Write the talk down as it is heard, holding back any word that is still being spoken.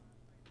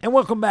And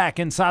welcome back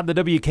inside the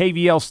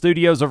WKVL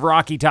studios of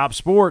Rocky Top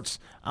Sports.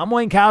 I'm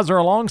Wayne Kaiser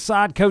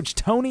alongside Coach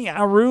Tony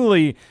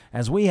Ierulli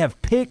as we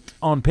have picked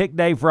on Pick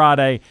Day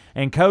Friday.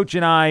 And Coach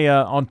and I,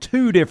 on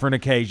two different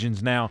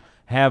occasions now,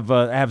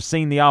 have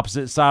seen the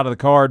opposite side of the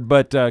card.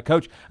 But,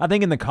 Coach, I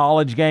think in the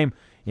college game,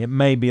 it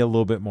may be a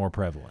little bit more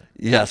prevalent.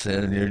 Yes,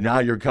 and now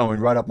you're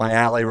coming right up my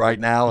alley right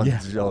now, and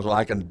so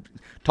I can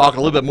talk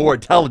a little bit more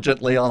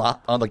intelligently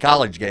on the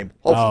college game,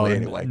 hopefully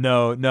anyway.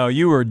 No,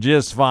 you were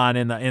just fine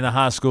in the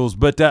high schools.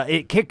 But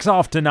it kicks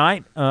off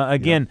tonight.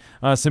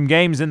 Some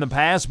games in the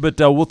past, but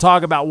we'll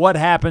talk about what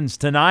happens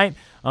tonight.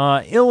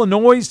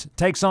 Illinois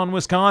takes on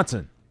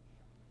Wisconsin.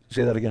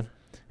 Say that again.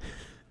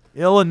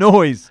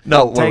 Illinois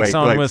takes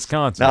on wait.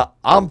 Wisconsin. Now,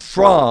 I'm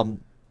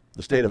from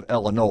the state of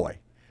Illinois.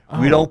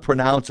 We don't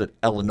pronounce it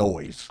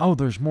Illinois. Oh,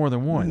 there's more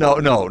than one. No.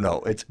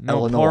 It's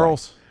Illinois.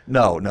 Plurals?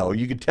 No.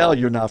 You can tell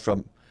you're not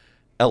from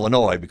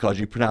Illinois because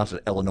you pronounce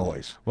it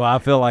Illinois. Well, I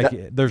feel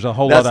like there's a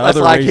whole lot of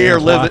other reasons. That's like here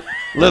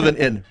living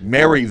in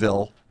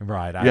Maryville.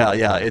 Right.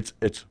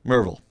 It's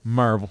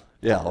Merville.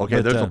 Yeah, okay.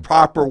 But, there's a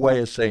proper way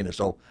of saying it.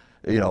 So,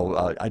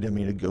 I didn't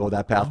mean to go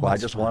that path, but I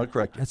just want to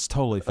correct you. That's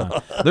totally fine.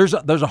 There's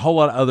a whole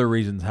lot of other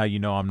reasons how you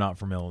know I'm not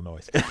from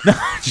Illinois. No,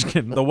 just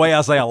kidding. The way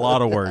I say a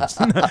lot of words.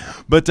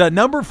 But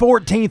number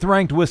 14th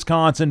ranked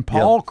Wisconsin,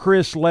 Paul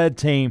Chryst-led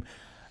team.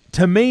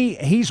 To me,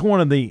 he's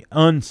one of the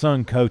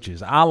unsung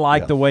coaches. I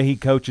like the way he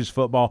coaches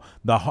football.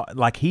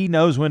 He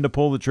knows when to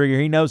pull the trigger.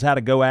 He knows how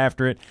to go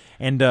after it.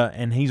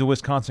 And he's a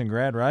Wisconsin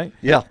grad, right?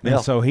 Yeah. And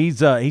so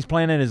he's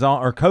playing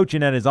at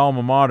coaching at his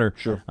alma mater.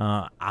 Sure.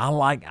 I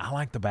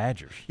like the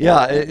Badgers.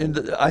 Yeah,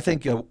 and I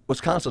think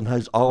Wisconsin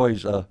has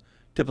always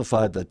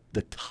typified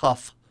the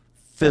tough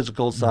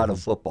physical side of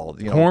football.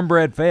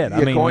 Cornbread fed.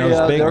 They're going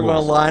to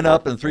line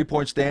up in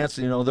 3-point stance.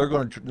 They're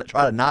going to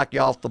try to knock you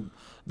off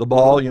the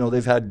ball.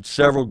 They've had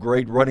several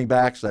great running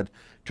backs that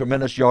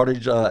tremendous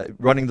yardage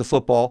running the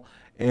football.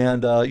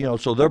 And,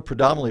 so they're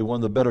predominantly one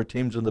of the better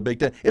teams in the Big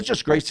Ten. It's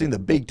just great seeing the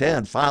Big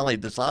Ten finally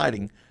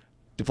deciding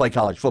to play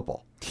college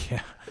football.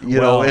 Yeah.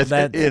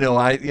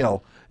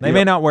 They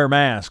may not wear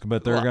masks,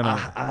 but they're going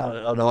to.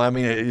 I don't know. I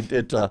mean,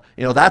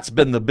 that's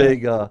been the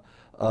big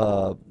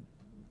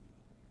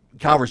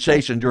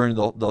conversation during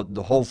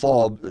the whole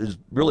fall has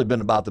really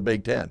been about the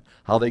Big Ten,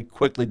 how they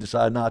quickly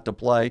decided not to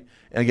play.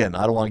 And again,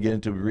 I don't want to get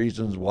into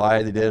reasons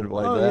why they did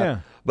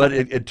but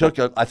it took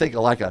a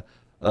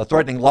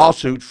threatening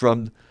lawsuit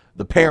from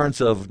the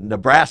parents of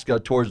Nebraska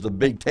towards the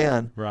Big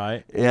Ten,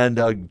 right? And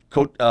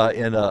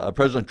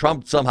President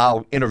Trump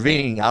somehow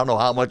intervening. I don't know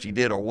how much he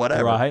did or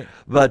whatever, right?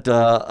 But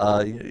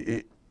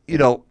I'm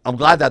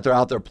glad that they're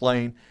out there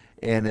playing,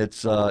 and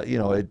it's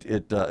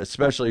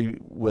especially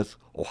with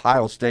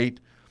Ohio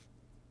State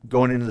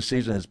going into the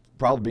season as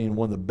probably being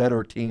one of the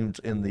better teams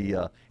in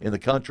the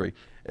country,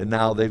 and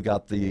now they've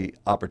got the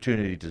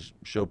opportunity to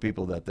show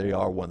people that they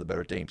are one of the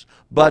better teams.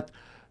 But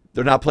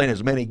they're not playing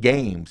as many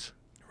games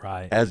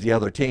as the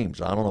other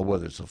teams. I don't know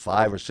whether it's a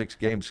 5 or 6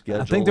 game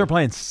schedule. I think they're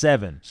playing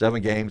 7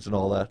 games and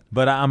all that.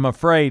 But I'm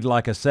afraid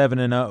like a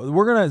 7-0.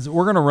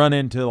 We're gonna run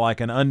into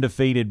like an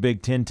undefeated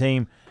Big Ten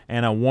team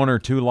and a 1 or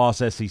 2 loss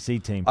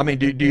SEC team. I mean,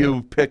 do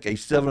you pick a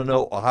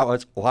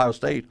 7-0 Ohio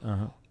State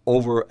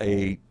over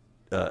a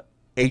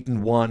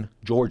 8-1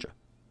 Georgia?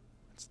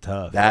 It's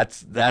tough.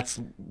 That's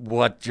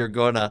what you're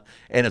gonna,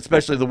 and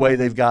especially the way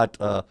they've got,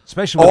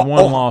 especially with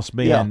one loss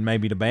being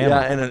maybe to Bama.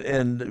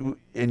 Yeah,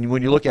 and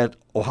when you look at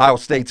Ohio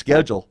State's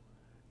schedule,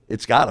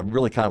 it's got a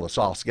really kind of a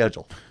soft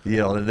schedule.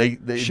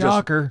 They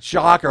shocker.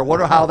 I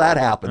wonder how that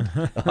happened.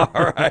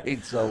 All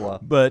right, so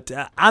but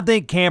I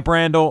think Camp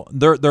Randall,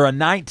 they're a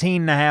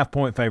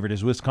 19.5-point favorite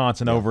is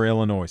Wisconsin over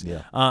Illinois.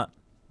 Yeah.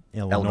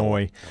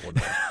 Illinois.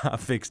 I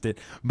fixed it.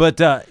 But,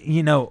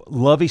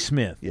 Lovie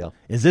Smith. Yeah.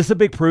 Is this a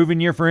big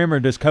proving year for him, or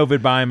does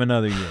COVID buy him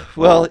another year?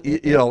 Well,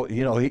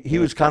 he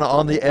was kind of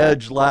on the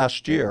edge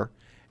last year.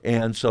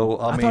 And so,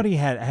 I mean, thought he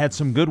had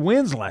some good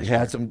wins last year. He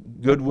had some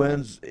good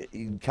wins.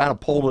 He kind of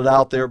pulled it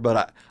out there,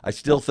 but I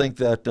still think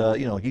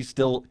that, he's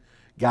still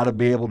got to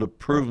be able to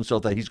prove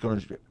himself that he's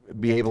going to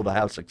be able to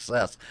have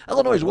success.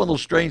 Illinois is one of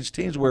those strange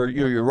teams where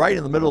you're right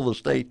in the middle of the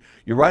state.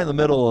 You're right in the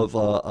middle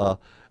of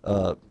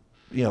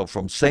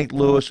from St.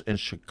 Louis and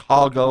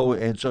Chicago,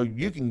 and so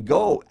you can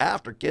go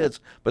after kids,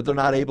 but they're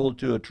not able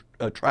to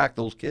attract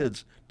those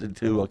kids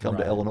to come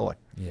to Illinois.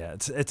 Yeah,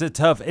 it's a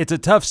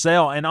tough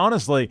sell, and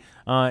honestly,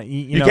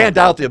 you can't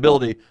doubt the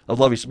ability of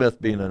Lovie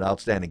Smith being an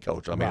outstanding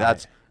coach. I mean,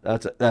 that's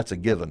a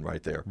given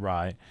right there.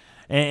 Right,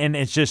 and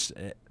it's just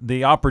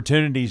the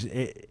opportunities.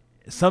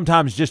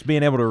 Sometimes just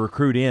being able to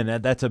recruit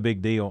in, that's a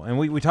big deal. And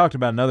we talked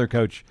about another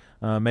coach,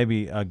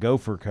 maybe a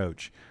Gopher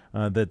coach.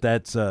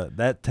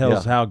 That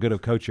tells how good of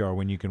a coach you are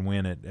when you can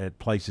win at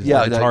places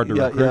that it's hard to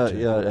recruit.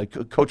 Yeah.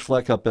 Coach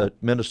Fleck up at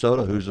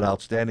Minnesota, who's an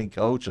outstanding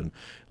coach, and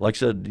like I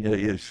said,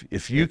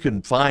 if you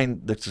can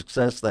find the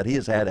success that he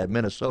has had at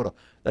Minnesota,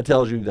 that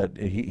tells you that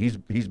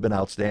he's been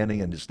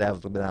outstanding and his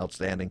staff has been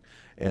outstanding,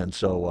 and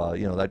so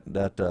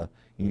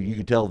you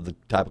can tell the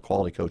type of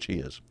quality coach he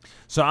is.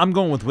 So I'm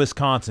going with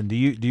Wisconsin. Do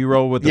you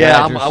roll with the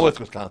Yeah, Badgers? I'm with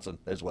Wisconsin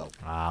as well.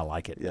 I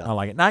like it. Yeah. I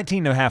like it.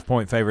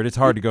 19.5-point favorite. It's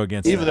hard to go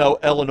against. Even that. though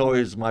Illinois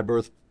is my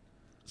birth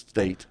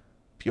state,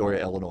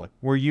 Peoria, Illinois.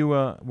 Were you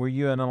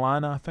an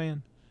Illini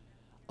fan?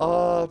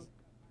 Uh,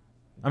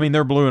 I mean,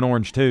 they're blue and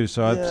orange too,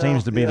 so it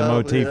seems to be the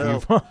motif.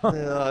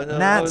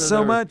 Not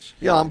so much.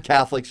 Yeah, I'm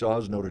Catholic, so I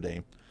was Notre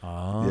Dame.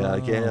 Oh,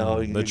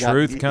 Yeah, the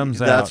truth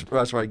comes out.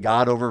 That's right.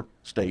 God over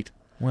state.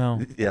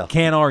 Well, Yeah.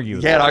 Can't argue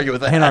with Can't that. argue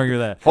with that. Can't argue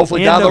with that.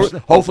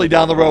 Hopefully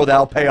down the road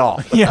that'll pay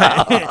off.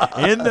 Yeah.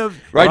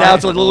 Right now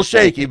it's a little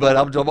shaky, but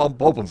I'm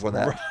hoping for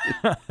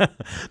that.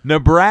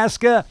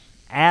 Nebraska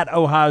at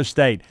Ohio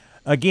State.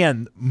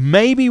 Again,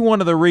 maybe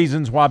one of the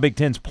reasons why Big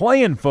Ten's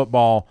playing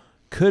football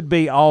could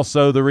be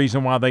also the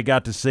reason why they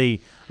got to see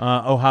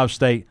Ohio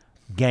State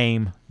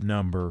game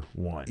number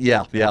 1.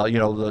 Yeah. You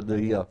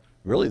know,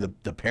 really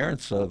the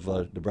parents of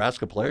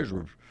Nebraska players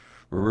were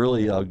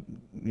really,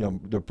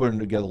 they're putting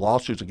together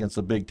lawsuits against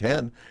the Big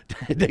Ten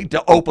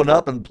to open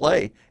up and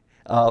play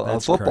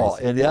football.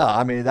 Crazy. And yeah,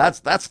 I mean that's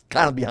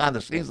kind of behind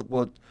the scenes of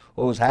what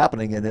was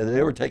happening, and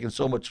they were taking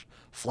so much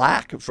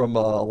flack from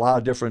a lot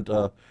of different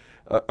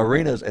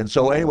arenas. And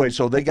so anyway,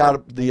 so they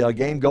got the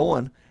game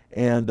going,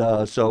 and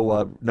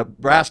so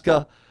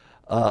Nebraska.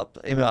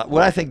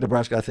 When I think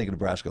Nebraska, I think of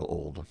Nebraska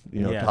old.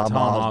 Tom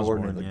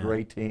Osborne and the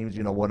great teams.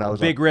 When I was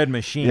Big Red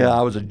Machine. Yeah,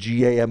 I was a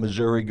GA at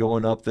Missouri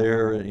going up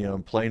there,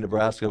 and playing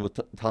Nebraska with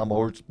Tom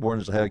Osborne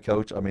as the head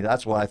coach. I mean,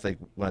 that's what I think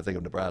when I think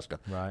of Nebraska.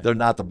 Right. They're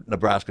not the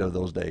Nebraska of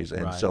those days,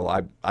 and Right. so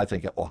I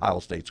think Ohio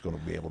State's going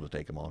to be able to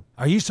take them on.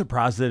 Are you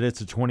surprised that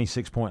it's a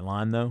 26-point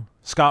line, though?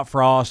 Scott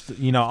Frost,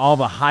 all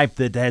the hype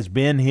that has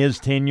been his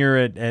tenure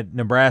at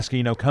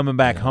Nebraska, coming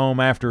back home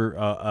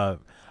after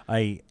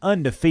a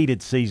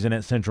undefeated season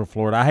at Central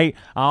Florida. I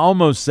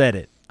almost said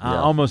it. I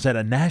almost said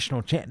a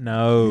national champ.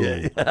 No,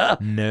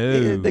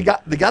 no. They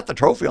got the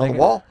trophy on the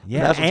wall.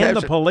 Yeah, and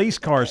the police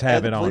cars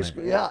have it on it.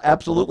 Yeah,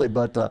 absolutely.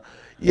 But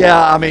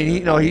I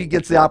mean, he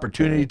gets the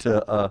opportunity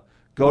to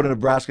go to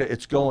Nebraska.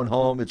 It's going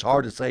home. It's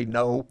hard to say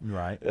no.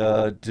 Right.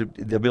 To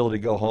the ability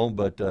to go home,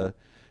 but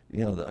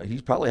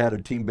he's probably had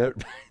a team better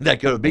that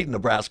could have beaten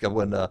Nebraska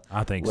when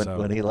I think so.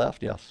 When he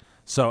left. Yes.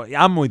 So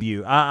I'm with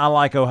you. I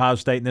like Ohio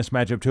State in this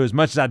matchup too, as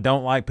much as I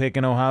don't like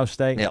picking Ohio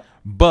State. Yep.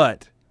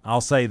 But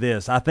I'll say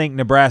this. I think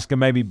Nebraska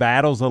maybe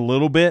battles a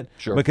little bit.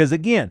 Sure. Because,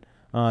 again,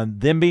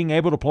 them being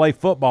able to play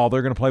football,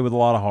 they're going to play with a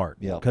lot of heart.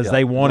 Yeah. Because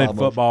they wanted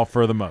football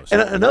for the most.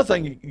 And another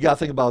thing you got to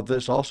think about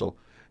this also.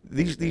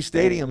 These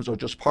stadiums are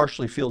just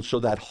partially filled, so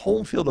that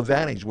home field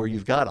advantage where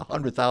you've got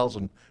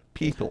 100,000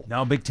 people.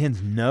 Now, Big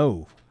Ten's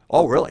no.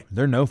 Oh, really?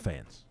 They're no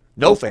fans.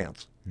 No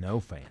fans. No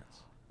fans.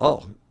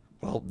 Oh,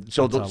 well,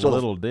 so it's a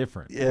little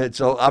different. Yeah,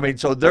 so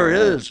there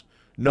is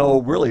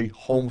no really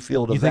home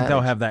field advantage. You think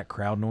they'll have that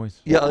crowd noise?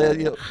 Yeah.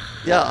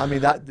 I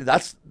mean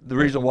that's the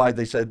reason why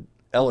they said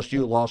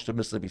LSU lost to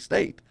Mississippi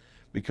State,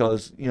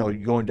 because you're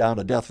going down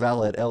to Death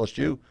Valley at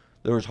LSU,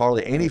 there was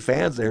hardly any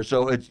fans there,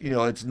 so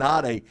it's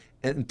not a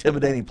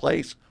intimidating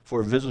place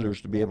for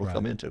visitors to be able to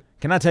come into.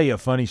 Can I tell you a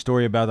funny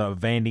story about a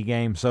Vandy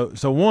game? So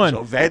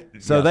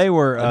they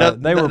were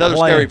another playing,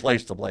 scary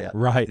place to play at.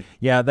 Right.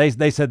 Yeah,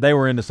 they said they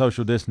were into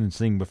social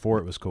distancing before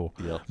it was cool.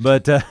 Yeah.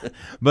 But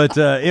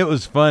it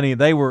was funny.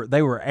 They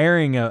were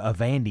airing a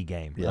Vandy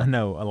game. Yeah. I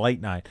know, a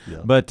late night. Yeah.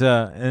 But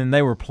and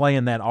they were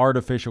playing that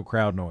artificial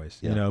crowd noise.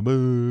 Yeah.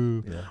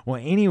 Boo. Yeah.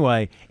 Well,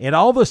 anyway, it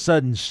all of a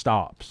sudden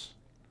stops.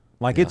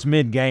 Like it's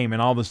mid-game,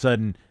 and all of a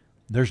sudden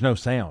there's no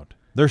sound.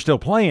 They're still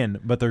playing,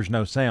 but there's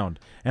no sound.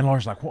 And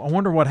Laura's like, well, I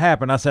wonder what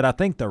happened. I said, I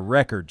think the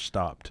record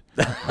stopped.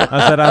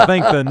 I said, I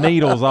think the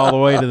needle's all the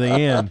way to the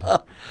end.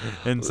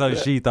 And so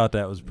she thought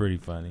that was pretty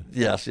funny.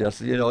 Yes.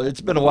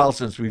 It's been a while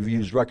since we've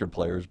used record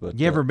players. But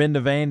You ever been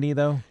to Vandy,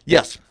 though?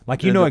 Yes.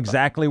 Like, you know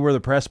exactly where the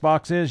press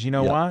box is. You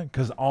know Yeah. why?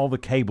 Because all the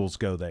cables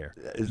go there.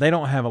 They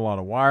don't have a lot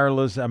of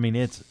wireless. I mean,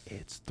 it's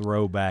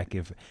throwback.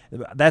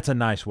 That's a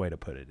nice way to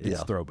put it.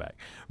 It's throwback.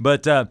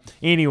 But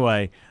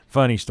anyway,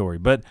 funny story.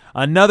 But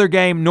another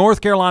game,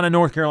 North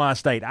Carolina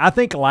State. I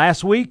think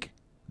last week,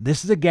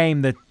 this is a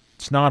game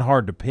that's not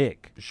hard to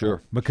pick.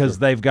 Sure. Because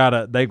they've got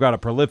a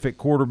prolific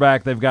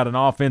quarterback. They've got an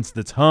offense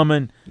that's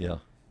humming. Yeah.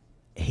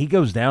 He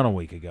goes down a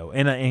week ago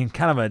in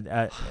kind of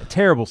a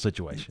terrible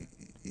situation.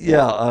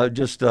 Yeah,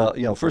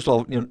 first of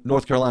all,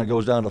 North Carolina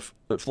goes down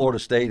to Florida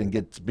State and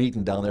gets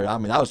beaten down there. I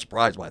mean, I was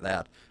surprised by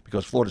that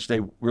because Florida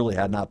State really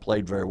had not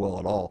played very well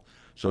at all.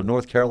 So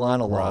North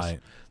Carolina lost. Right.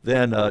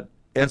 Then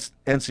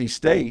NC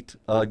State,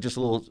 just a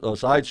little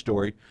side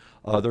story,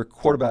 their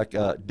quarterback,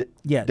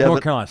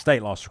 North Carolina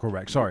State lost their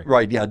quarterback. Sorry.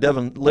 Right, yeah,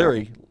 Devin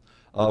Leary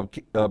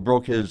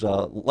broke his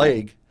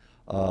leg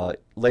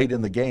late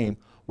in the game.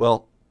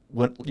 Well,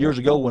 years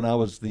ago when I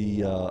was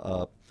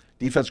the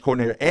defense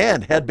coordinator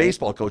and head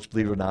baseball coach,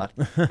 believe it or not,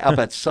 up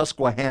at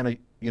Susquehanna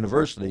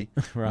University,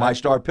 Right. my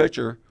star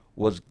pitcher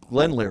was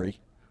Glenn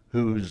Leary,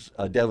 who's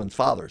Devin's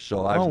father.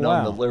 So I've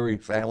known the Leary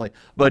family.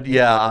 But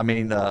yeah, I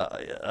mean,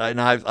 and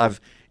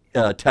I've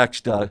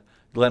texted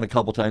Glenn a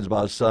couple times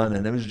about his son,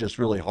 and it was just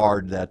really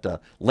hard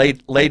that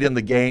late in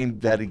the game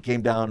that he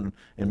came down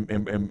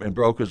and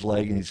broke his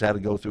leg, and he's had to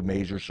go through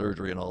major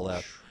surgery and all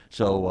that.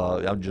 So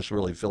I just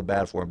really feel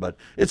bad for him, but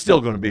it's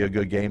still going to be a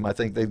good game. I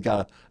think they've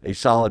got a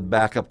solid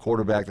backup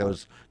quarterback that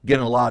was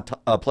getting a lot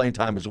of playing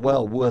time as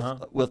well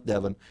with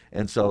Devin,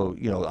 and so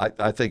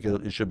I think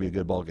it should be a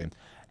good ball game.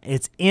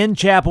 It's in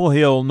Chapel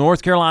Hill.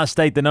 North Carolina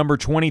State, the number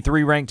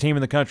 23 ranked team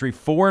in the country,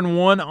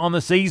 4-1 on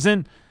the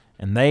season.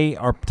 And they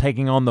are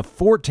taking on the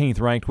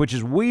 14th ranked, which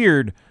is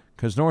weird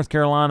because North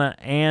Carolina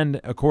and,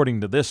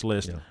 according to this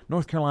list,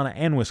 North Carolina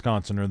and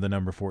Wisconsin are the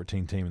number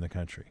 14 team in the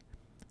country.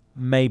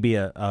 Maybe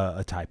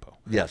a typo.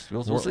 Yes,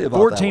 we'll see about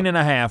 14 and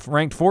a half,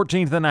 ranked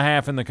 14th and a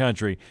half in the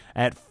country.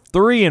 At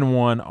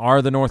 3-1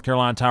 are the North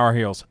Carolina Tar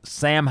Heels.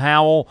 Sam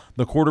Howell,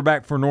 the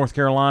quarterback for North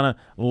Carolina,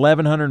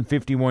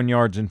 1,151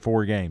 yards in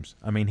 4 games.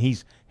 I mean,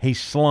 he's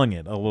slung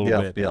it a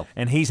little bit. Yeah.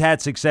 And he's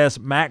had success.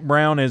 Mac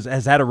Brown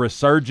has had a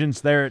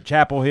resurgence there at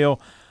Chapel Hill.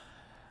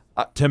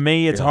 To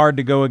me, it's hard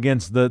to go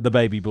against the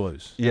Baby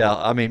Blues. Yeah,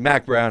 I mean,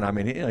 Mac Brown, I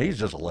mean, he's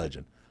just a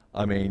legend.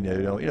 I mean,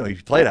 he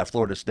played at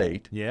Florida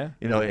State. Yeah.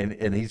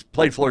 And he's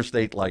played Florida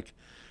State like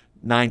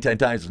 9-10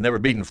 times, has never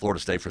beaten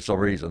Florida State for some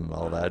reason and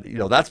all that.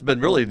 That's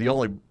been really the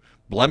only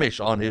blemish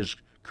on his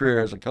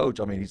career as a coach.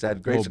 I mean, he's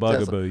had great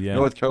success in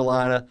North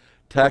Carolina,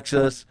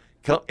 Texas,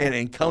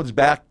 and comes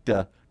back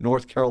to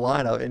North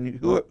Carolina. And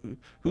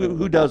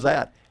who does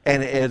that?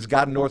 And has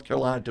gotten North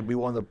Carolina to be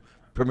one of the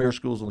premier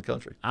schools in the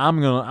country.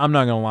 I'm not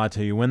gonna lie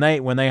to you. When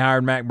they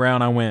hired Mac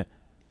Brown, I went,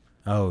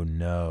 oh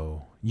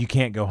no, you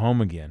can't go home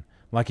again.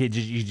 Like you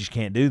just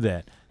can't do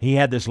that. He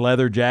had this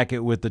leather jacket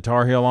with the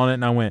Tar Heel on it,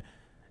 and I went,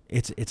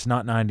 it's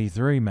not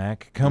 93,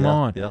 Mac. Come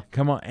on.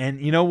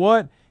 And you know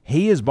what?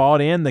 He has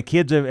bought in. The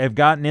kids have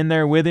gotten in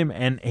there with him,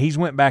 and he's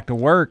went back to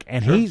work.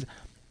 And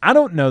I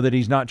don't know that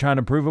he's not trying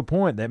to prove a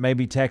point that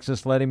maybe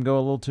Texas let him go a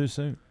little too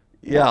soon.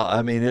 Yeah,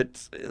 I mean,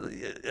 it's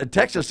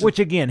Texas. Which,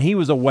 again, he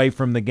was away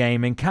from the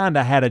game and kind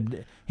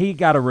of he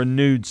got a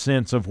renewed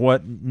sense of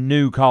what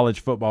new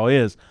college football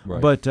is. Right.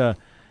 But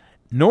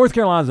North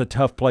Carolina's a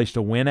tough place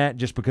to win at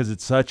just because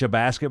it's such a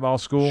basketball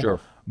school.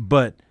 Sure.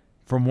 But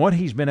from what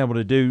he's been able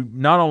to do,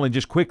 not only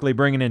just quickly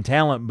bringing in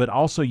talent, but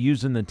also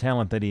using the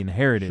talent that he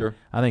inherited, sure.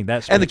 I think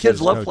that's and the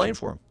kids love playing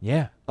for him.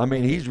 Yeah. I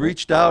mean, he's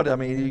reached out. I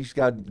mean, he's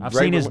got. I've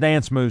seen his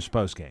dance moves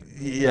post game.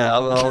 Yeah,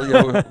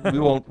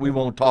 well, we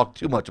won't talk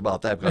too much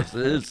about that because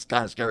it is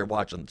kind of scary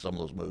watching some of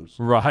those moves.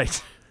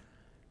 Right.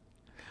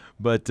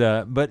 But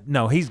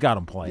no, he's got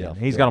them playing. Yeah,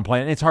 he's got them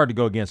playing. It's hard to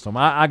go against them.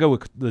 I go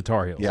with the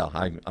Tar Heels. Yeah,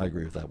 I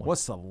agree with that one.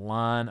 What's the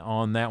line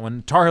on that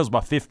one? Tar Heels by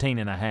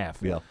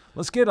 15.5. Yeah.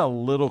 Let's get a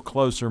little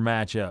closer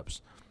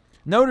matchups.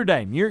 Notre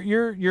Dame,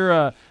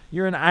 you're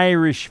an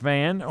Irish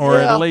fan, or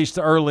at least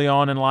early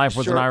on in life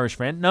was an Irish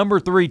fan. Number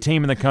 3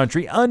 team in the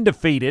country,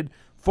 undefeated,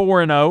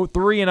 4-0,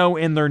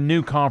 3-0 in their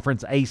new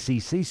conference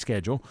ACC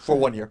schedule. For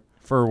 1 year.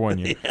 For 1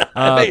 year.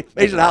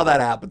 Amazing how that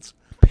happens.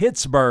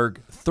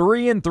 Pittsburgh,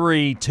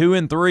 3-3,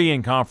 2-3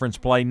 in conference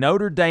play.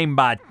 Notre Dame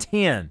by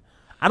 10.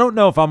 I don't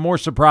know if I'm more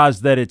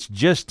surprised that it's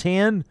just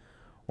 10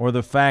 or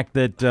the fact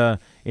that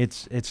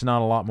it's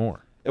not a lot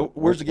more.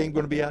 Where's the game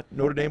going to be at?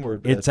 Notre Dame or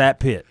it's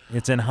at Pitt.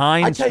 It's in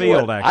Heinz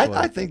Field. Actually,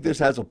 I think this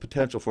has a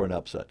potential for an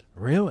upset.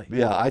 Really?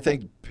 Yeah, I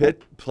think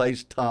Pitt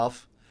plays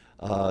tough.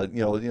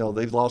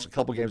 They've lost a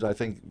couple games. I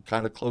think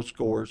kind of close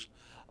scores.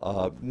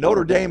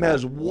 Notre Dame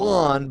has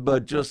won,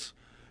 but just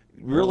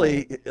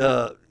really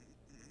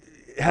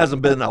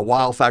hasn't been a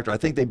wow factor. I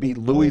think they beat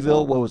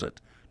Louisville. What was it?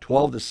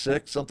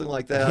 12-6, something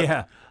like that.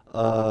 Yeah.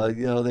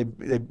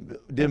 They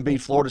didn't beat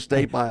Florida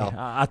State by a.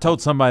 I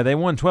told somebody they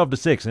won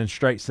 12-6 in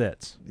straight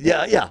sets.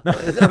 Yeah.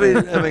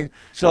 They're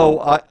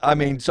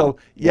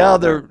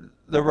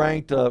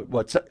ranked.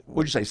 What'd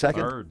you say?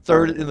 Second,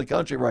 third in the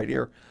country right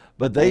here.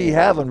 But they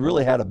haven't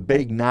really had a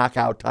big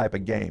knockout type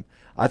of game.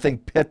 I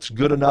think Pitt's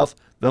good enough.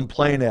 Them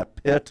playing at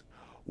Pitt,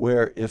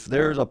 where if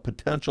there's a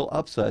potential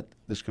upset,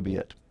 this could be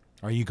it.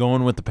 Are you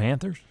going with the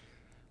Panthers?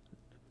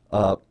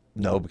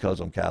 No,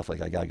 because I'm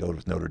Catholic. I got to go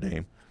with Notre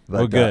Dame. But,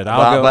 well, good.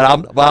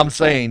 But I'm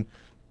saying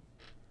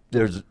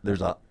there's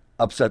a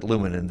upset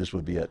looming, and this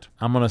would be it.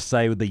 I'm going to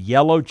say the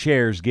yellow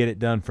chairs get it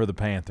done for the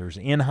Panthers.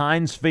 In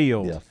Heinz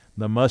Field,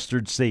 the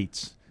mustard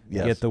seats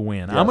get the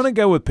win. Yes. I'm going to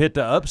go with Pitt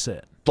to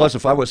upset. Plus,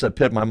 if I was at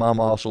Pitt, my mom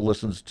also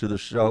listens to the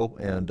show,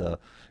 and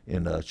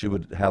she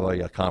would have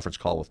a conference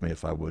call with me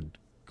if I would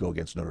go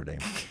against Notre Dame.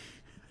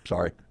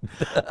 Sorry.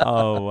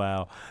 Oh,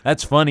 wow.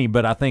 That's funny,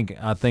 but I think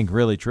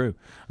really true.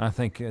 I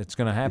think it's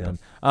going to happen.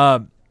 Yeah.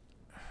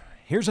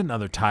 Here's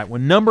another tight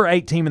one. Number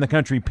 8 team in the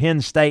country,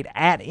 Penn State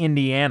at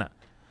Indiana.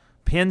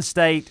 Penn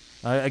State,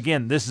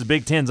 again, this is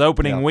Big Ten's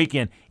opening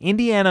weekend.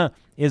 Indiana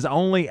is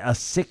only a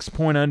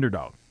 6-point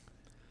underdog.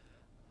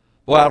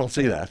 Well, I don't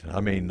see that. I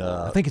mean,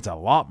 I think it's a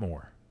lot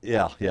more.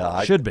 Yeah.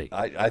 Should be.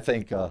 I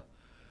think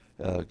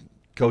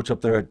coach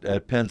up there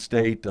at Penn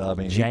State. I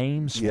mean,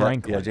 James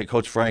Franklin. Yeah,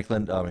 Coach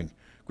Franklin. I mean,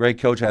 great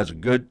coach, has a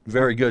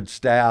very good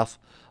staff.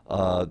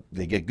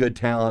 They get good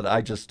talent. I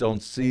just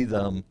don't see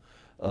them.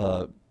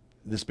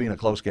 This being a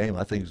close game.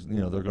 I think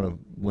they're going to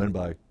win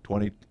by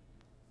 20,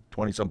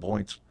 20-some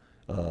points.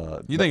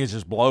 You think it's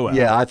just blowout?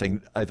 Yeah, I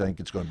think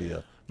it's going to be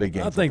a big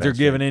game. I think they're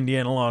giving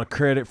Indiana a lot of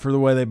credit for the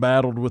way they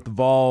battled with the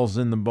Vols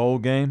in the bowl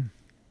game.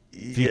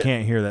 If you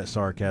can't hear that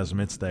sarcasm,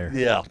 it's there.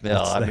 Yeah.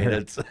 I mean,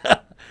 it's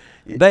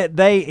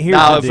they here's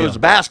now the if it was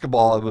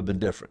basketball, it would have been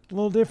different. A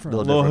little different.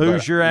 A little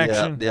Hoosier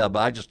action. Yeah, but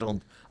I just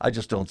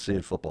don't see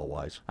it football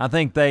wise. I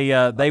think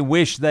they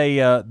wish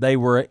they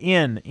were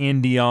in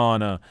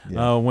Indiana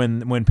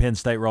when Penn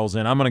State rolls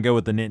in. I'm going to go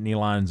with the Nittany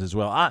Lions as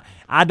well.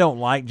 I don't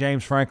like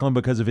James Franklin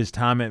because of his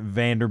time at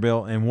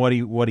Vanderbilt and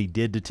what he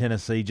did to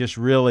Tennessee. Just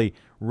really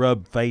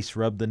rubbed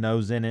the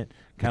nose in it.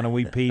 Kind of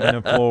we peed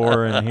in the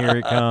floor and here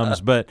it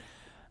comes. But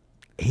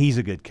he's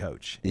a good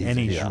coach, he's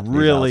really he's an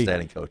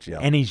outstanding coach. Yeah,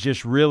 and he's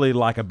just really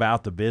like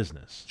about the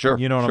business. Sure,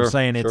 you know what I'm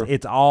saying? Sure.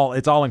 It's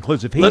all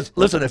inclusive.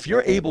 Listen, if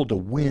you're able to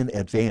win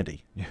at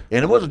Vandy,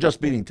 and it wasn't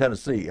just beating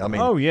Tennessee. I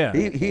mean,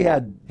 he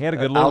had a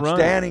good little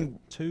outstanding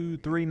run.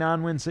 2-3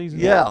 9-win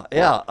seasons.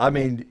 Yeah. I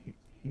mean,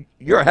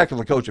 you're a heck of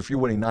a coach if you're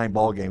winning 9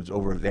 ball games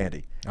over at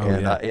Vandy.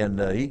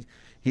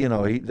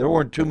 There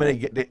weren't too many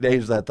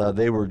days that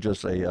they were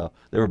just they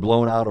were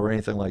blown out or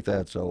anything like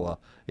that. So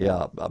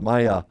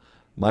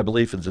my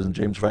belief is in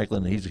James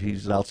Franklin.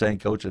 He's an outstanding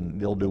coach, and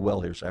he'll do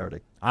well here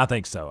Saturday. I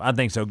think so.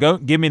 Go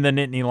give me the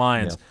Nittany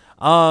Lions.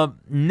 Yeah.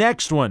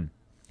 Next one.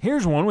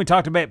 Here's one. We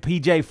talked about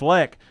PJ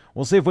Fleck.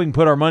 We'll see if we can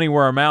put our money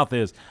where our mouth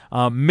is.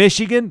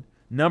 Michigan,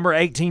 number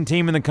 18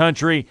 team in the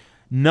country.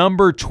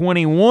 Number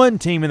 21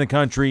 team in the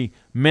country,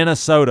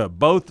 Minnesota.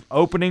 Both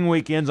opening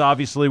weekends,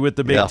 obviously, with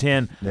the Big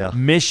Ten. Yeah.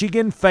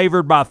 Michigan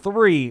favored by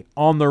 3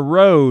 on the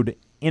road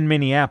in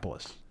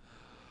Minneapolis.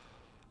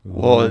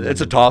 Well,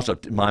 it's a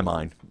toss-up in my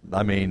mind.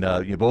 I mean,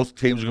 both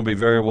teams are going to be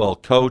very well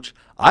coached.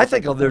 I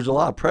think there's a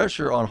lot of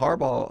pressure on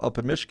Harbaugh up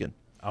in Michigan.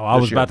 Oh, I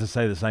was about to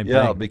say the same thing.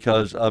 Yeah,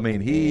 because, I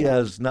mean, he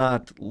has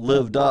not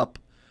lived up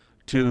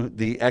to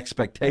the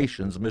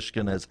expectations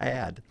Michigan has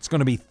had. It's going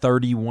to be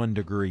 31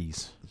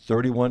 degrees.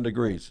 31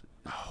 degrees.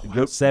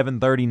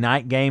 7:30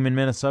 night game in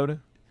Minnesota?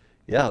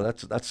 Yeah,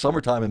 that's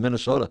summertime in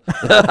Minnesota.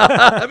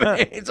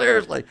 I mean,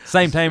 seriously.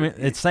 Same time.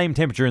 It's same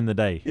temperature in the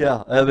day.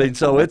 Yeah, I mean,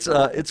 so it's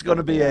going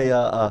to be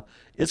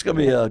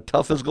a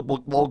tough physical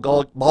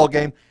ball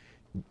game.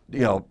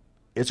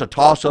 It's a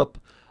toss up.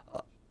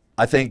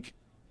 I think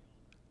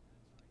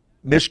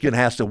Michigan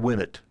has to win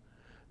it.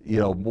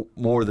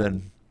 More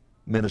than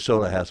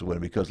Minnesota has to win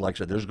it because, like I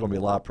said, there's going to be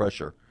a lot of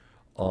pressure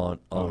on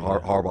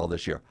Harbaugh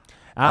this year.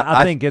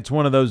 I think it's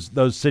one of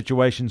those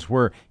situations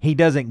where he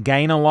doesn't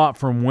gain a lot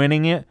from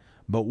winning it,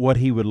 but what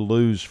he would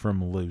lose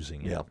from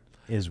losing it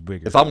is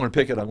bigger. If I'm going to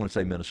pick it, I'm going to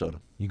say Minnesota.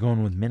 You're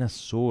going with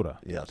Minnesota?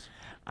 Yes.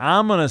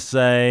 I'm going to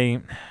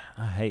say,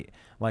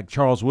 like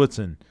Charles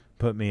Woodson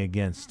put me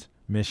against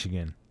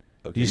Michigan.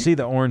 Okay. Do you see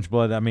the orange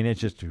blood? I mean,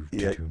 it's just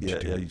yeah.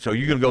 So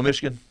you're going to go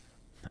Michigan?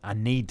 I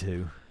need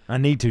to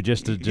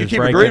just to keep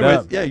break agreeing it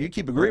up. You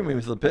keep agreeing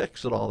with the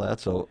picks and all that.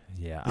 So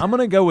yeah, I'm going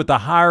to go with the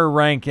higher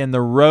rank in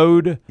the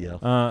road.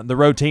 The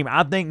road team.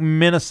 I think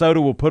Minnesota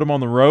will put them on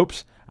the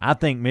ropes. I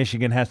think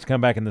Michigan has to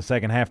come back in the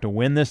second half to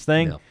win this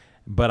thing. Yeah.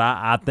 But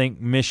I think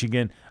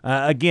Michigan,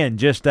 again,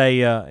 just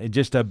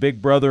a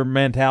big brother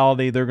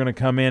mentality. They're going to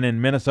come in,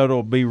 and Minnesota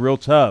will be real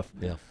tough.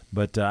 Yeah.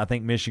 But I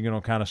think Michigan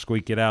will kind of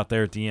squeak it out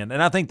there at the end.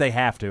 And I think they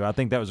have to. I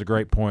think that was a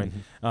great point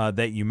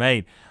that you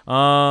made.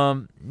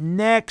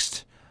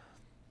 Next,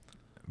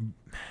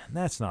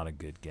 that's not a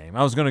good game.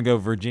 I was going to go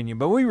Virginia,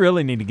 but we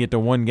really need to get to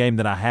one game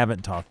that I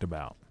haven't talked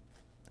about.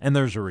 And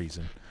there's a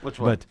reason. Which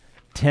one? But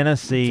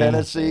Tennessee,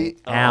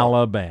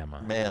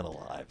 Alabama. Man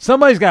alive.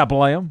 Somebody's got to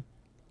play them.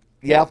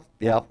 Yeah.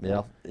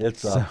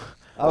 It's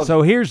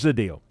so here's the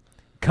deal.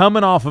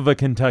 Coming off of a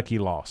Kentucky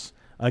loss,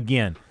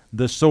 again,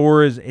 the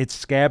sore it's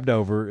scabbed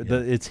over.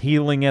 It's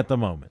healing at the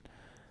moment.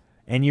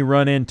 And you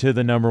run into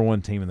the number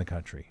 1 team in the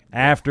country.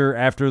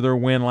 After their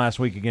win last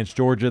week against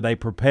Georgia, they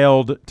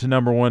propelled to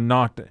number 1,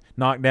 knocked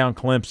down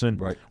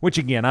Clemson, which,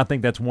 again, I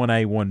think that's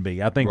 1A,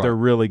 1B. I think they're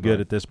really good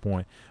at this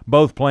point.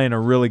 Both playing a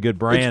really good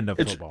brand of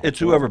football. It's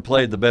whoever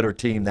played the better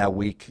team that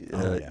week.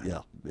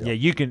 Yeah,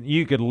 you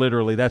could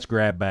literally, that's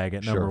grab bag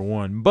at number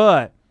 1.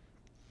 But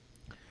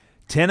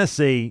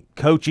Tennessee,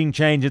 coaching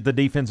change at the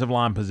defensive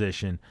line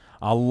position.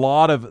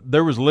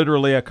 There was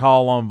literally a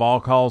call on ball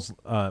calls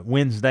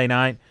Wednesday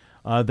night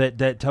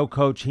that told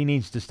Coach he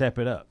needs to step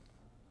it up.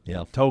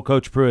 Yeah. Told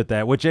Coach Pruitt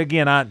that, which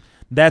again,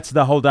 that's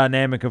the whole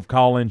dynamic of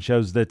call-in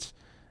shows that's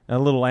a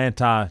little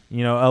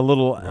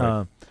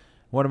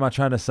what am I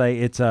trying to say?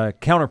 It's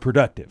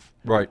counterproductive.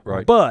 Right.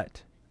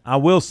 But I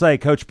will say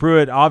Coach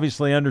Pruitt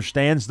obviously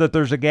understands that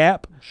there's a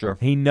gap. Sure.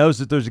 He knows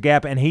that there's a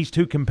gap, and he's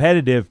too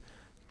competitive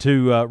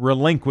to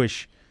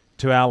relinquish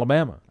to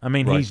Alabama. I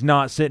mean, he's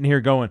not sitting here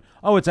going,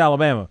 oh, it's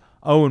Alabama,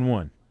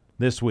 0-1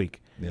 this week.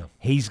 Yeah.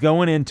 He's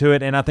going into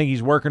it, and I think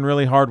he's working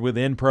really hard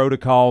within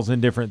protocols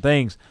and different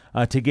things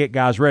to get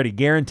guys ready.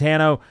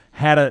 Garantano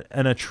had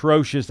an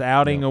atrocious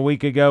outing a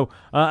week ago.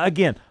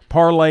 Again,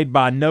 parlayed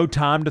by no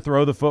time to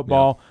throw the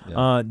football.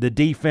 The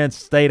defense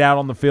stayed out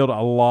on the field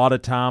a lot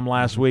of time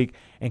last week,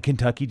 and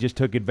Kentucky just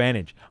took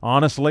advantage.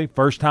 Honestly,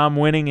 first time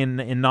winning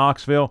in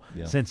Knoxville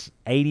since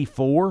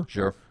 '84.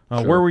 Sure.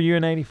 Where were you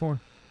in '84?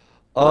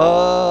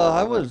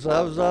 I was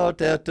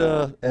out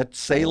at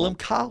Salem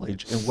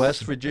College in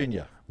West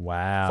Virginia.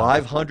 Wow.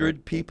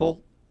 500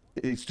 people,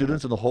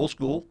 students in the whole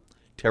school.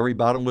 Terry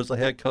Bottom was the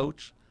head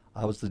coach.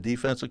 I was the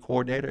defensive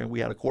coordinator, and we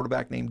had a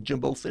quarterback named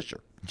Jimbo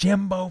Fisher.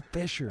 Jimbo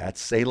Fisher. At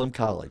Salem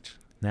College.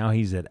 Now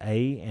he's at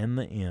A and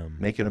the M.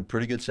 Making a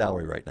pretty good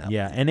salary right now.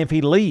 Yeah, and if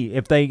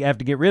they have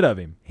to get rid of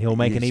him, he'll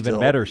make an even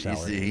better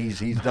salary.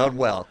 He's done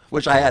well.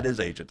 Wish I had his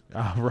agent.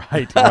 Oh,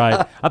 right.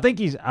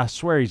 I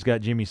swear he's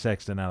got Jimmy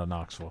Sexton out of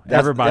Knoxville.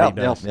 Everybody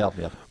does.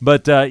 Yep.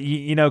 But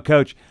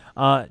Coach,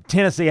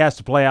 Tennessee has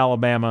to play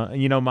Alabama.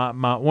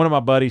 My one of my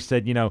buddies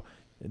said,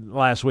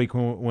 last week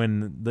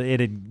when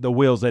the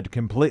wheels had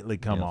completely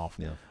come off.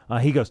 Yeah.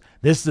 He goes,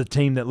 "This is a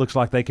team that looks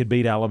like they could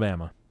beat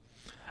Alabama."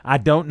 I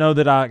don't know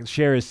that I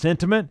share his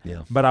sentiment,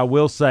 but I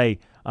will say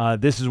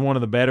this is one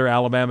of the better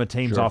Alabama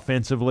teams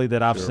offensively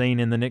that I've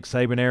seen in the Nick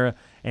Saban era,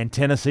 and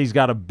Tennessee's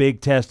got a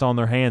big test on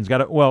their hands.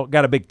 Got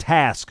a big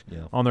task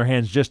on their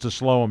hands just to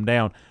slow them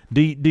down.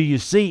 Do you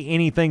see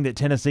anything that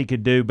Tennessee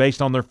could do based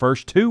on their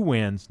first 2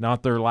 wins,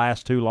 not their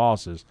last 2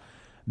 losses,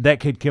 that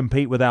could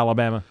compete with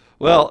Alabama?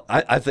 Well,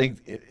 I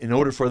think in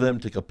order for them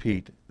to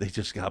compete, they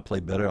just got to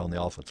play better on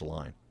the offensive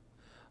line.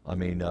 I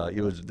mean,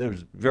 they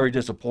was very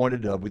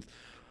disappointed with.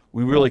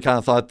 We really kind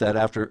of thought that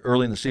after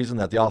early in the season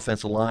that the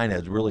offensive line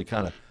had really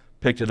kind of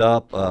picked it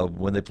up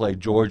when they played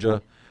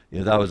Georgia.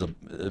 That was a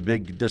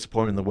big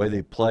disappointment in the way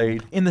they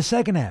played. In the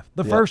second half.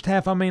 The first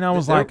half, I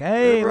was like,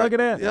 hey, look at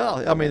that.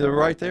 Yeah, they're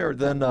right there.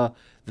 Then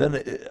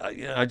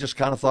I just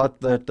kind of thought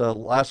that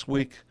last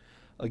week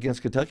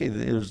against Kentucky,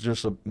 it was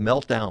just a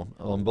meltdown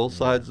on both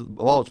sides of the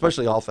ball,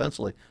 especially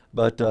offensively.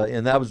 But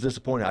and that was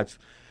disappointing.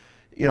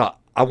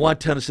 I want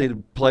Tennessee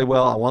to play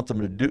well. I want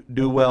them to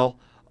do well.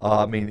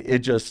 It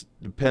just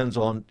depends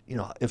on,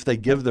 if they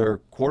give their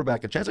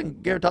quarterback a chance. And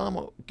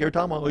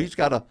Garantamo, he's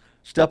got to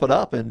step it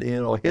up and,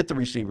 hit the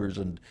receivers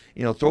and,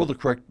 throw the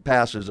correct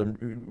passes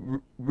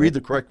and read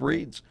the correct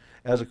reads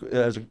as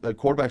a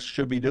quarterback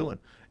should be doing.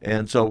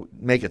 And so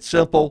make it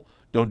simple.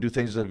 Don't do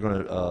things that are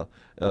going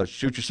to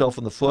shoot yourself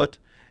in the foot.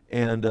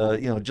 And,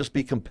 just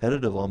be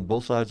competitive on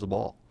both sides of the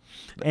ball.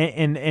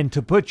 And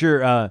to put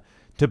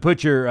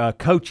your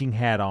coaching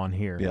hat on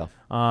here.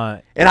 Yeah.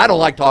 And I don't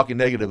like talking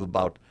negative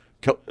about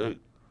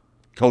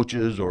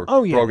coaches or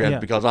programs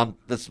because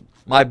this is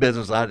my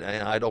business.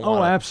 I don't want.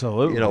 Oh,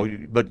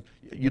 absolutely. But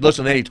you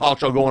listen to any talk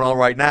show going on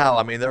right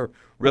now. They're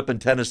ripping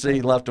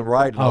Tennessee left and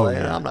right.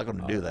 And I'm not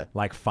going to do that.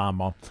 Like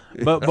Feinbaum.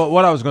 But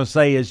what I was going to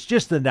say is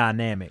just the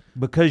dynamic,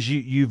 because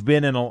you've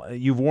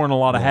worn a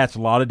lot of hats,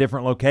 a lot of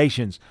different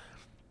locations.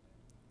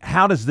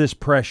 How does this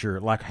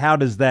pressure, how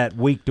does that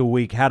week to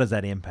week, how does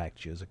that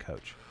impact you as a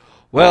coach?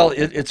 Well,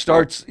 it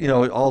starts.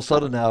 All of a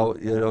sudden now,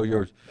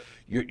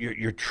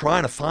 You're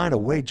trying to find a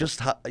way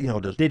just how,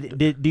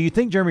 do you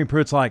think Jeremy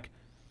Pruitt's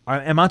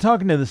am I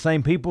talking to the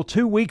same people?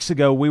 2 weeks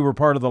ago, we were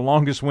part of the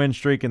longest win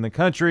streak in the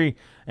country,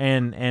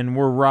 and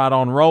we're right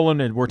on rolling,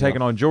 and we're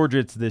taking on Georgia.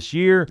 It's this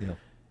year. Yeah.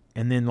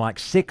 And then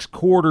 6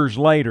 quarters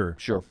later,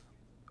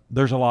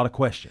 there's a lot of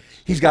questions.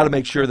 He's got to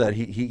make sure that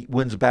he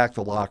wins back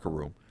the locker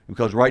room,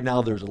 because right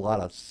now there's a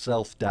lot of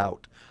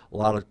self-doubt, a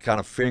lot of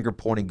kind of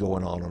finger-pointing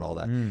going on and all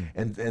that.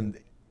 And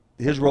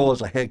his role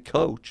as a head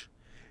coach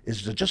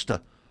is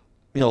to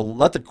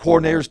let the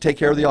coordinators take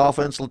care of the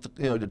offense,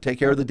 to take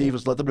care of the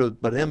defense, let them do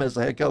it. But him as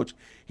the head coach,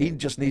 he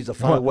just needs to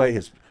find a way.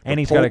 He's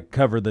got to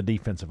cover the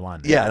defensive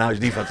line. Yeah, now he's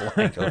defensive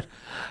line coach.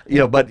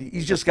 But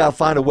he's just got to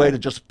find a way to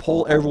just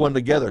pull everyone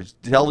together,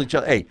 tell each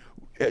other, hey,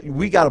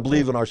 we got to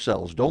believe in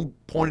ourselves. Don't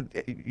point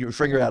your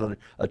finger at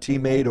a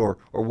teammate or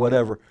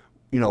whatever.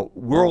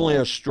 We're only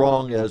as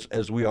strong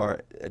as we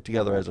are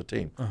together as a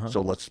team.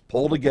 So let's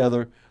pull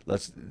together.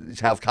 Let's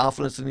have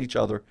confidence in each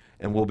other,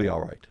 and we'll be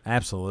all right.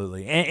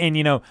 Absolutely.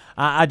 And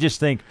I just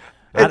think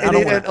and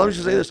I'll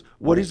just say this: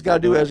 what he's got to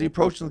do as he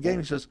approaches the game,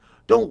 he says,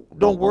 "Don't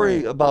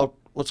worry about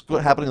what's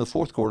happening in the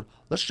fourth quarter.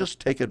 Let's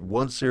just take it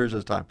one series at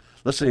a time.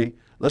 Let's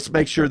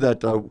make sure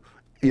that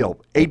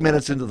 8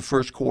 minutes into the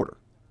first quarter,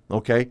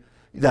 okay."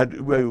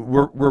 That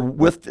we're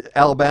with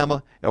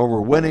Alabama or we're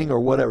winning or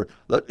whatever.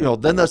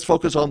 Then let's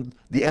focus on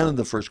the end of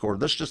the first quarter.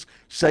 Let's just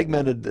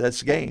segment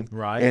this game,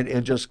 right,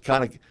 and just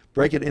kind of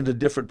break it into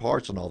different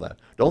parts and all that.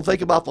 Don't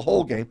think about the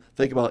whole game.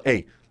 Think about,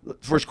 hey,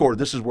 first quarter,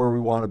 this is where we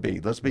want to be.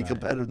 Let's be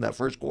competitive in that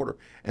first quarter.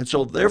 And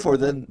so therefore,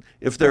 then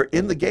if they're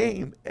in the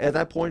game at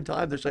that point in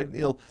time, they're saying,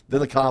 then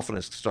the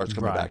confidence starts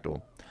coming back to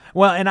them.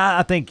 Well, and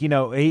I think,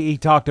 he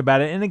talked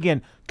about it. And,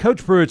 again,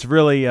 Coach Pruitt's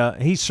really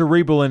he's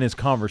cerebral in his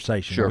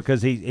conversation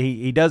because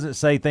he doesn't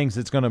say things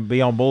that's going to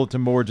be on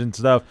bulletin boards and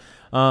stuff.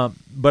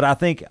 But I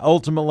think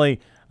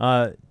ultimately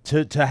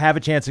to have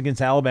a chance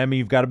against Alabama,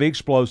 you've got to be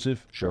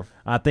explosive. Sure.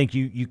 I think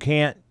you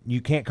can't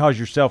cause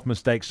yourself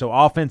mistakes. So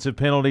offensive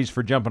penalties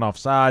for jumping off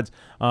sides,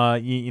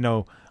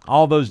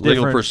 all those legal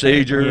different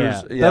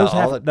procedures.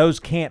 Those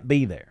can't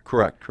be there.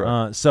 Correct.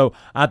 So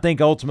I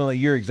think ultimately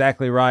you're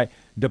exactly right.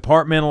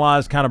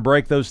 Departmentalize, kind of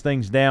break those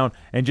things down,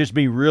 and just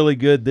be really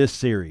good this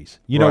series.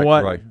 You know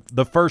what? Right.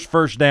 The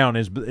first down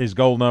is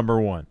goal number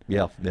one.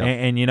 Yeah.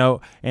 And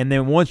and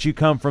then once you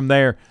come from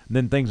there,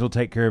 then things will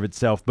take care of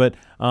itself. But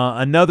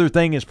another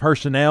thing is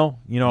personnel.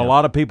 A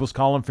lot of people's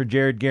calling for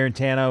Jared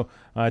Garantano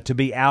to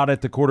be out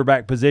at the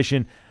quarterback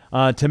position.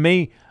 To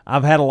me,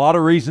 I've had a lot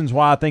of reasons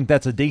why I think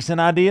that's a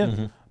decent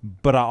idea,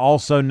 but I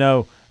also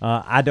know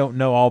I don't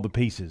know all the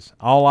pieces.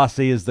 All I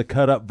see is the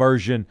cut-up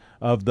version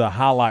of the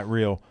highlight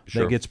reel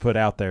that gets put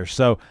out there.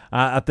 So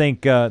I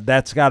think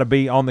that's got to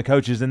be on the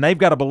coaches, and they've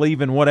got to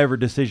believe in whatever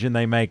decision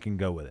they make and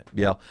go with it.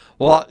 Yeah.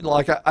 Well,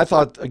 like I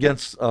thought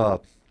against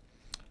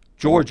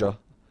Georgia,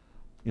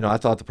 I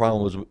thought the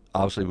problem was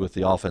obviously with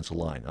the offensive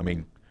line. I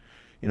mean,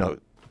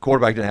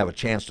 quarterback didn't have a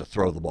chance to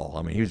throw the ball.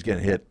 I mean, he was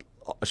getting hit,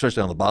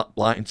 especially on the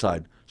blind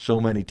side,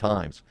 so many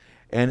times.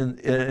 And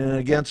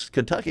against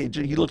Kentucky,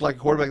 he looked like a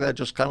quarterback that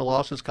just kind of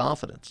lost his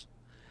confidence.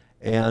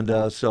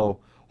 And so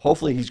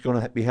hopefully he's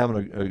going to be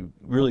having a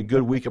really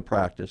good week of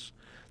practice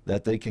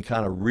that they can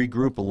kind of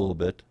regroup a little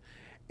bit.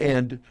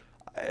 And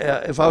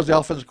if I was the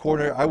offensive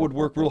coordinator, I would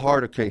work real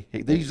hard. Okay,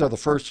 hey, these are the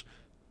first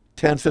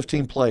 10,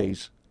 15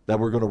 plays that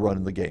we're going to run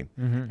in the game,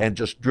 and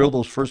just drill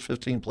those first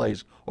 15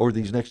 plays over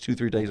these next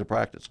 2-3 days of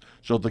practice.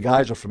 So the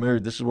guys are familiar.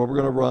 This is what we're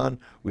going to run.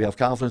 We have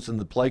confidence in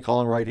the play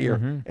calling right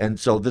here, and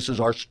so this is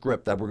our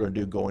script that we're going to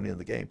do going into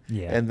the game.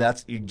 Yeah.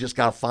 And you just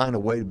got to find a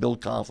way to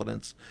build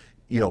confidence,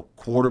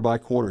 quarter by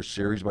quarter,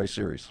 series by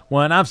series.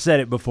 Well, and I've said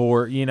it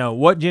before,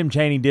 what Jim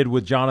Chaney did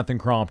with Jonathan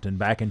Crompton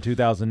back in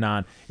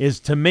 2009 is,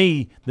 to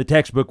me, the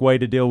textbook way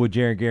to deal with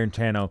Jared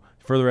Garantano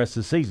for the rest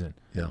of the season.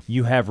 Yeah.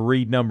 You have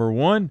read number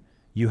one,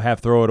 you have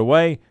throw it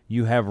away,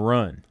 you have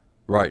run.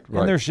 Right.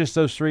 And there's just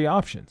those three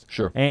options.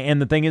 Sure.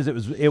 And the thing is,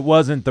 it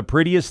wasn't the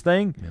prettiest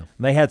thing. Yeah.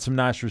 They had some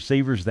nice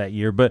receivers that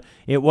year, but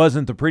it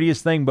wasn't the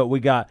prettiest thing. But we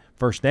got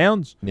first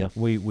downs. Yeah.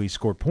 We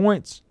scored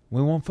points.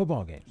 We won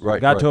football games. Right.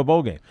 Got to a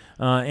bowl game.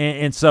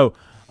 And so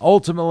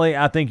ultimately,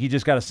 I think you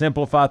just got to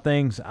simplify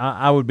things.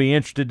 I would be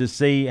interested to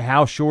see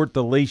how short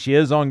the leash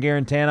is on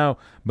Garantano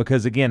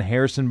because, again,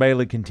 Harrison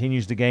Bailey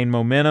continues to gain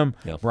momentum.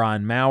 Yeah.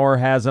 Brian Maurer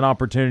has an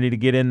opportunity to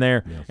get in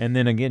there. Yeah. And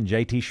then, again,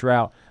 J.T.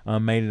 Shrout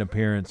made an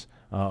appearance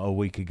a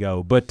week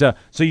ago. But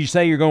so you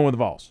say you're going with the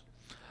Vols?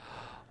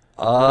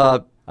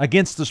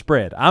 Against the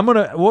spread. I'm going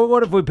to –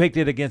 what if we picked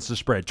it against the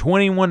spread?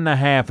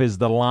 21.5 is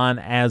the line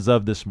as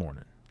of this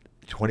morning.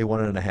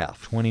 21.5.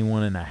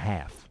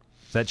 21.5. Does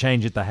that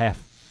change at the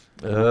half?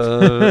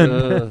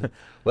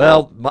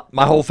 Well,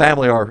 my whole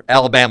family are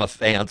Alabama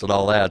fans and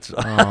all that. So.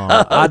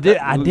 I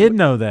did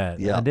know that.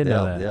 Yeah, I did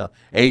know that. Yeah,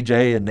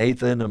 AJ and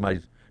Nathan and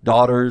my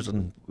daughters,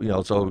 and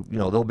so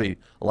there'll be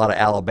a lot of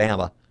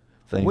Alabama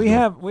things. We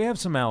have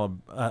some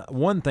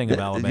one thing of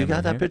Alabama. You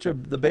got that here. picture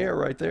of the bear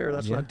right there.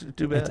 That's not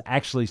too bad. It's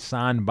actually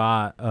signed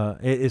by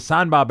it's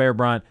signed by Bear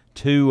Bryant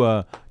to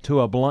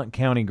a Blount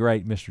County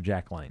great, Mr.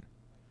 Jack Lane.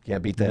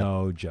 Can't beat that.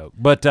 No joke.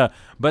 But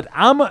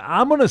I'm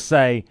gonna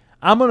say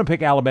I'm gonna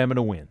pick Alabama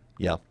to win.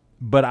 Yeah.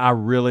 But I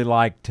really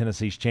like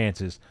Tennessee's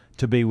chances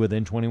to be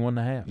within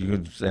 21.5. You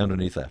can stay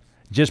underneath that.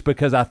 Just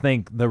because I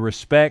think the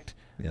respect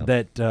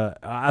that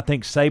I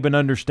think Saban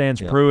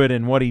understands Pruitt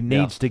and what he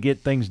needs to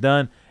get things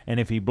done, and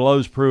if he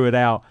blows Pruitt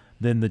out,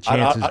 then the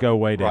chances go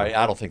way down. Right,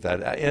 I don't think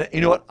that.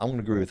 You know what? I'm going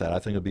to agree with that. I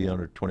think it'll be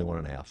under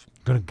 21.5.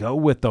 Going to go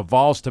with the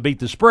Vols to beat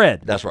the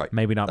spread. That's right.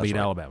 Maybe not That's beat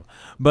right. Alabama.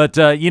 But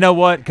you know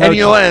what, Coach? And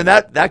you know what? And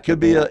that could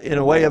be, in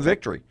a way, a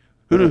victory.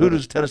 Who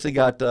does Tennessee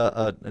got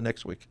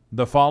next week?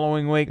 The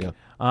following week,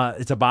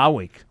 it's a bye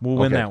week. We'll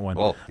win that one.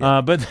 Well,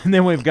 but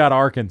then we've got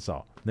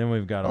Arkansas.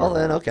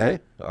 Okay.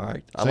 All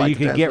right. So you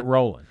can get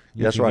rolling.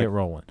 That's right. Get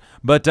rolling.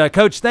 But,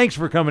 Coach, thanks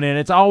for coming in.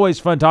 It's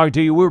always fun talking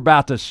to you. We're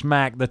about to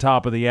smack the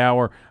top of the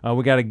hour.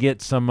 We got to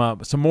get some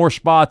more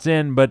spots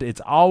in, but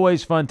it's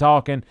always fun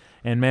talking.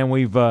 And, man,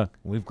 we've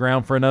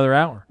ground for another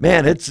hour.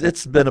 Man,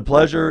 it's been a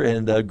pleasure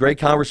and great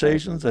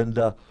conversations. And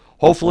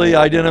hopefully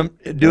I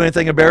didn't do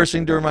anything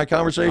embarrassing during my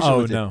conversation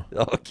with you. Oh,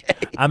 no. Okay.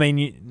 I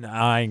mean,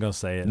 I ain't going to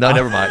say it. No,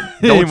 never mind.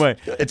 Anyway.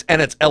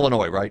 It's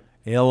Illinois, right?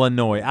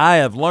 Illinois. I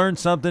have learned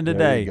something today.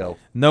 There you go.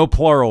 No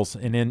plurals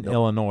in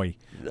Illinois.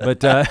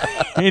 But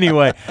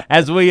anyway,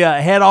 as we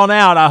head on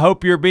out, I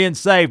hope you're being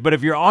safe. But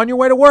if you're on your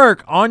way to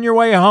work, on your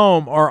way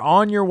home, or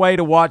on your way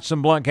to watch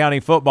some Blount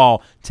County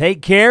football,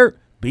 take care,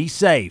 be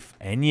safe,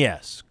 and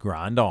yes,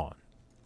 grind on.